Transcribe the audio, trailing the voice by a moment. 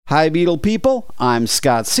Hi, Beatle people. I'm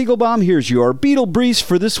Scott Siegelbaum. Here's your Beatle Briefs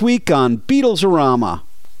for this week on Beatles-orama.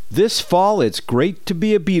 This fall, it's great to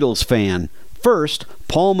be a Beatles fan. First,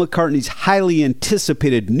 Paul McCartney's highly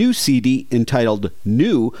anticipated new CD entitled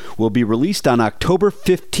New will be released on October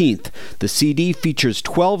 15th. The CD features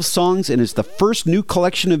 12 songs and is the first new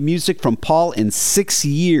collection of music from Paul in 6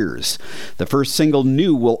 years. The first single,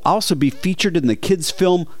 New, will also be featured in the kids'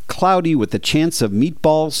 film Cloudy with a Chance of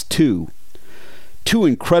Meatballs 2. Two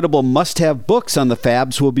incredible must-have books on the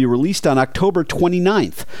Fabs will be released on October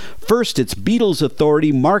 29th. First, it's Beatles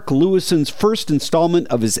authority Mark Lewisohn's first installment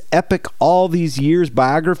of his epic All These Years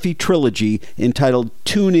biography trilogy entitled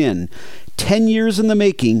Tune In. 10 years in the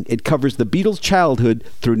making, it covers the Beatles' childhood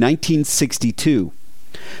through 1962.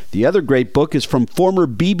 The other great book is from former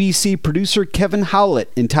BBC producer Kevin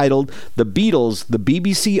Howlett, entitled The Beatles, The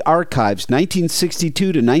BBC Archives, 1962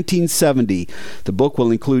 to 1970. The book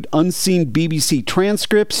will include unseen BBC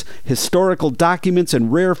transcripts, historical documents,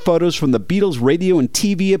 and rare photos from the Beatles' radio and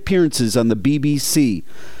TV appearances on the BBC.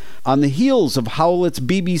 On the heels of Howlett's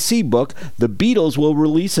BBC book, the Beatles will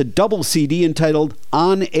release a double CD entitled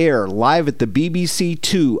On Air, live at the BBC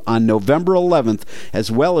 2 on November 11th,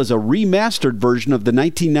 as well as a remastered version of the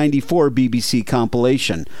 1994 BBC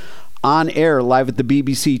compilation. On Air, live at the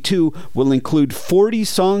BBC 2 will include 40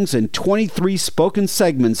 songs and 23 spoken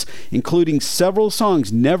segments, including several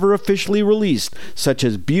songs never officially released, such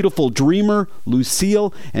as Beautiful Dreamer,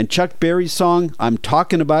 Lucille, and Chuck Berry's song I'm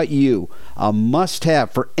Talking About You, a must-have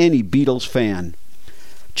for any Beatles fan.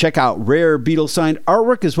 Check out rare Beatles-signed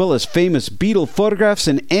artwork as well as famous Beatle photographs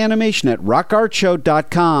and animation at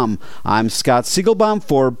rockartshow.com. I'm Scott Siegelbaum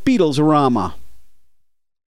for Beatles-orama.